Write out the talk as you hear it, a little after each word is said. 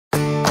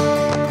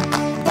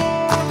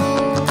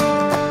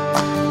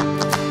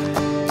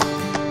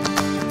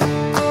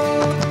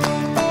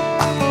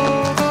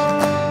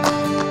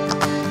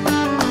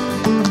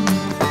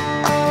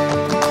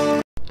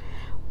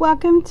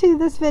Welcome to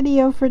this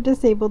video for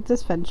Disabled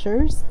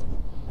DISventures.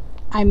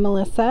 I'm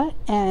Melissa,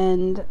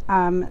 and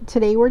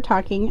today we're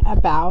talking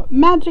about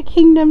Magic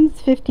Kingdom's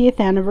 50th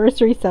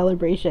anniversary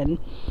celebration.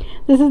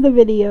 This is the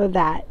video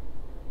that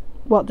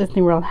Walt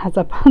Disney World has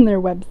up on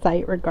their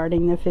website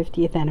regarding the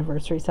 50th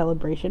anniversary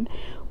celebration,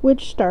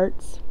 which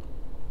starts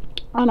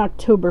on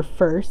October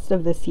 1st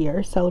of this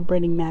year,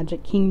 celebrating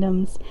Magic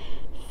Kingdom's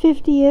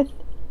 50th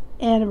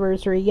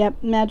anniversary.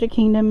 Yep, Magic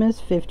Kingdom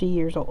is 50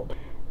 years old.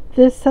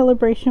 This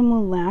celebration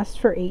will last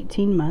for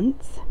 18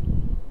 months.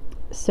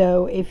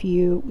 So if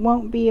you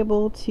won't be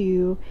able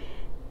to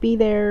be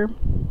there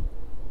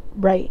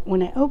right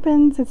when it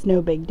opens, it's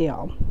no big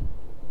deal.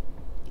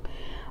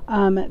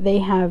 They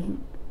have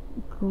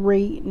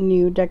great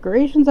new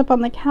decorations up on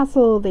the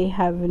castle. They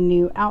have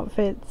new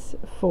outfits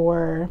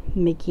for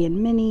Mickey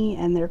and Minnie,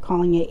 and they're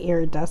calling it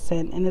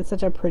iridescent, and it's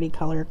such a pretty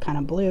color, kind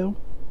of blue.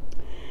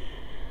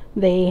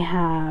 They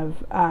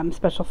have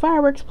special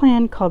fireworks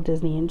planned called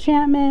Disney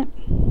Enchantment,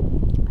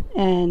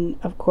 and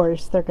of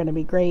course they're going to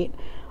be great.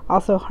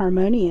 Also,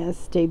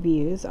 Harmonious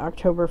debuts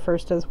October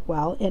 1st as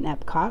well in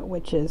Epcot,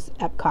 which is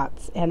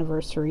Epcot's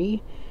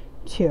anniversary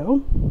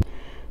too.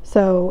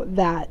 So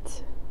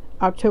that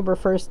October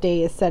 1st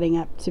day is setting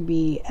up to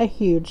be a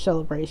huge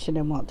celebration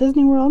in Walt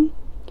Disney World.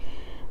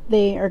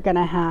 They are going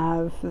to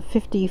have the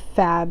 50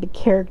 Fab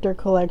character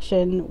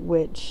collection,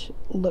 which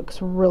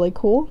looks really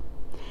cool.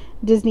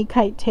 Disney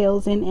Kite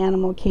Tales in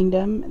Animal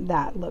Kingdom,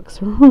 that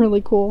looks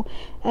really cool,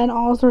 and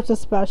all sorts of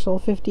special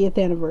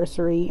 50th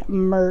anniversary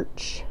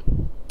merch.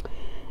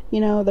 You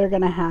know,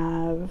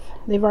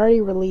 they've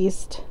already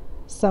released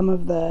some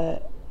of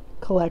the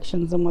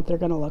collections and what they're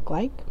going to look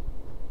like.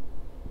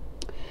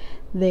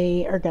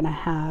 They are going to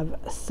have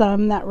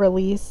some that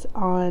release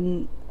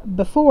on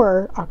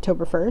before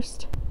October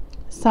 1st,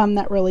 some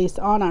that release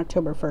on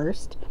October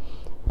 1st,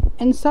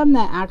 and some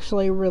that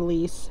actually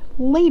release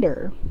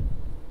later.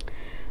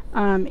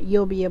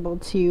 You'll be able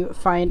to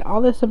find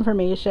all this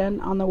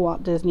information on the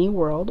Walt Disney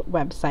World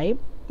website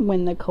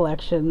when the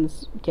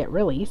collections get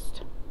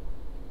released.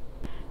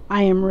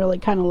 I am really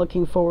kind of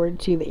looking forward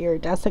to the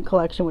iridescent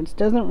collection, which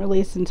doesn't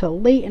release until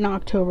late in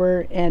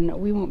October, and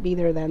we won't be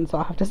there then, so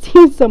I'll have to see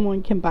if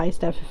someone can buy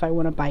stuff if I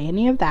want to buy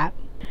any of that.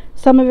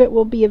 Some of it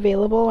will be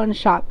available on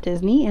Shop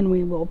Disney, and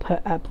we will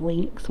put up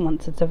links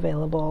once it's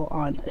available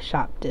on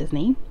Shop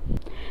Disney.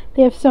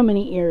 They have so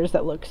many ears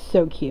that look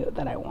so cute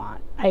that I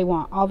want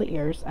all the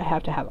ears. I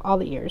have to have all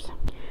the ears.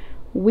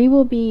 We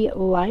will be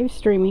live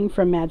streaming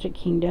from Magic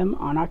Kingdom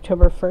on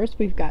October 1st.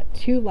 We've got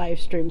 2 live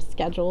streams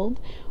scheduled.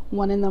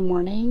 One in the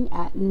morning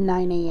at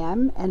 9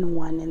 a.m. and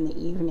one in the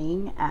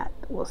evening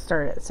we'll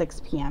start at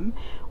 6 p.m.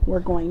 We're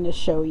going to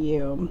show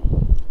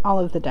you all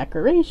of the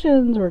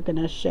decorations. We're going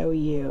to show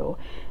you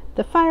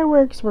the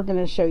fireworks. We're going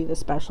to show you the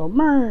special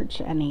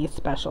merch, any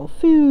special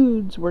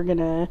foods. We're going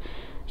to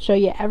show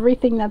you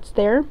everything that's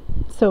there.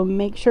 So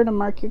make sure to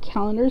mark your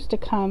calendars to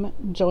come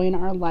join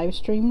our live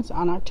streams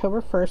on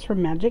October 1st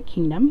from Magic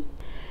Kingdom.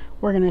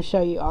 We're going to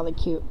show you all the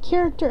cute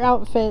character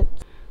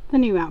outfits. The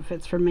new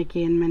outfits for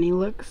Mickey and Minnie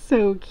look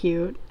so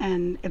cute,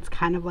 and it's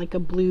kind of like a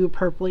blue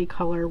purpley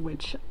color,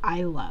 which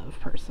I love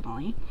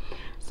personally.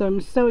 So I'm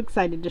so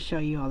excited to show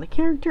you all the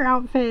character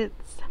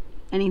outfits,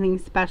 anything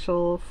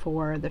special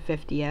for the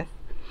 50th.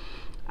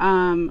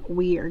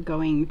 We are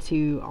going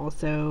to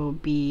also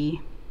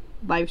be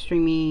live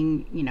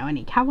streaming, you know,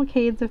 any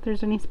cavalcades, if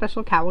there's any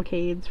special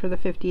cavalcades for the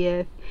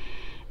 50th,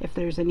 if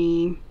there's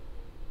any.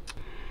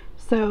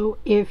 So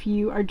if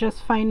you are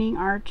just finding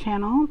our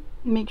channel,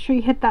 make sure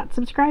you hit that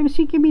subscribe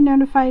so you can be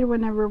notified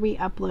whenever we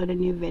upload a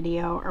new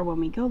video or when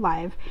we go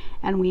live.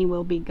 And we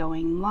will be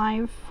going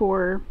live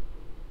for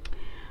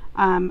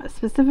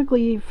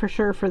specifically for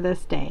sure for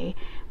this day,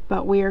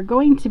 but we are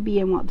going to be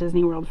in Walt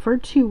Disney World for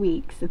 2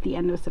 weeks at the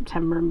end of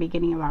September and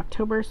beginning of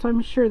October, so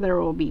I'm sure there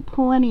will be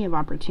plenty of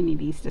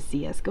opportunities to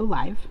see us go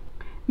live.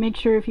 Make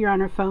sure if you're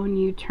on a phone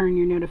you turn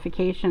your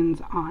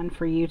notifications on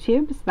for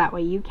YouTube, so that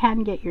way you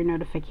can get your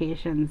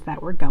notifications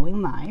that we're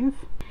going live.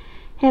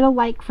 Hit a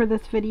like for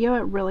this video.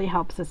 It really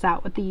helps us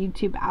out with the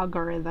YouTube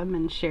algorithm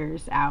and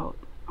shares out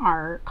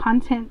our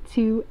content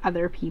to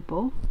other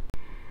people.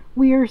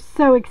 We are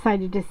so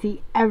excited to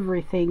see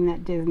everything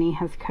that Disney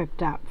has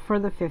cooked up for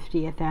the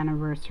 50th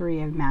anniversary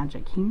of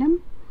Magic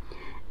Kingdom.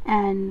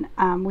 And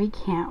we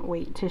can't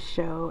wait to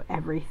show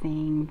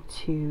everything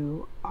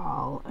to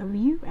all of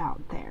you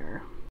out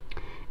there.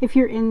 If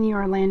you're in the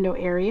Orlando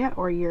area,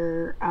 or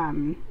you're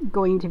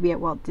going to be at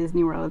Walt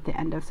Disney World at the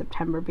end of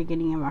September,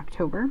 beginning of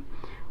October,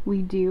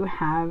 we do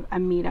have a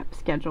meetup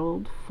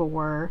scheduled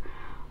for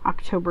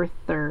October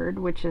 3rd,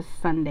 which is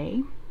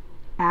Sunday,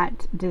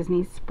 at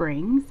Disney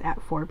Springs at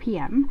 4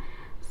 p.m.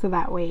 So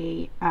that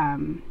way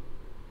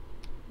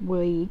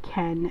we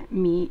can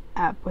meet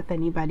up with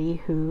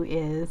anybody who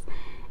is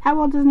at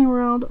Walt Disney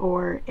World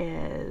or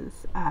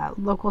is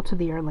local to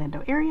the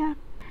Orlando area.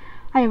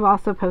 I have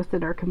also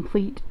posted our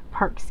complete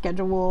park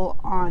schedule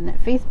on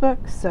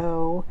Facebook,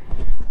 so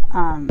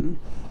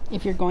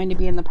if you're going to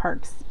be in the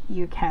parks,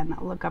 you can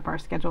look up our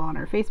schedule on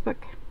our Facebook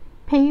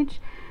page,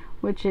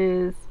 which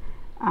is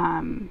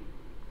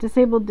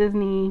Disabled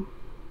Disney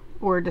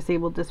or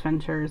Disabled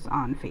DISventures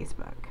on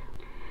Facebook.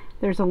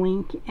 There's a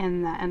link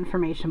in the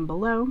information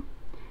below.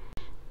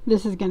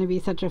 This is going to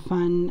be such a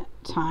fun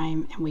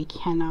time, and we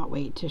cannot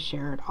wait to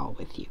share it all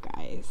with you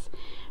guys.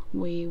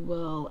 We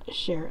will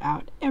share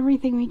out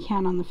everything we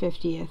can on the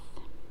 50th,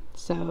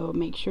 so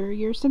make sure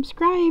you're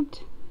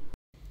subscribed.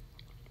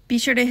 Be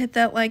sure to hit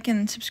that like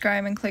and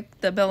subscribe and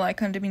click the bell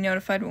icon to be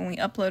notified when we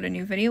upload a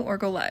new video or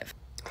go live.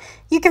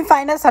 You can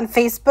find us on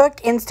Facebook,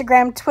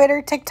 Instagram,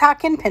 Twitter,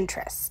 TikTok, and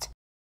Pinterest.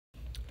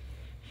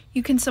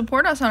 You can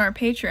support us on our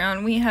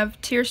Patreon. We have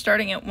tiers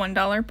starting at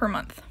 $1 per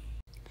month.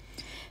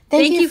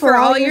 Thank you for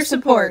all your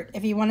support.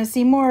 If you want to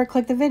see more,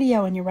 click the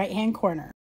video in your right-hand corner.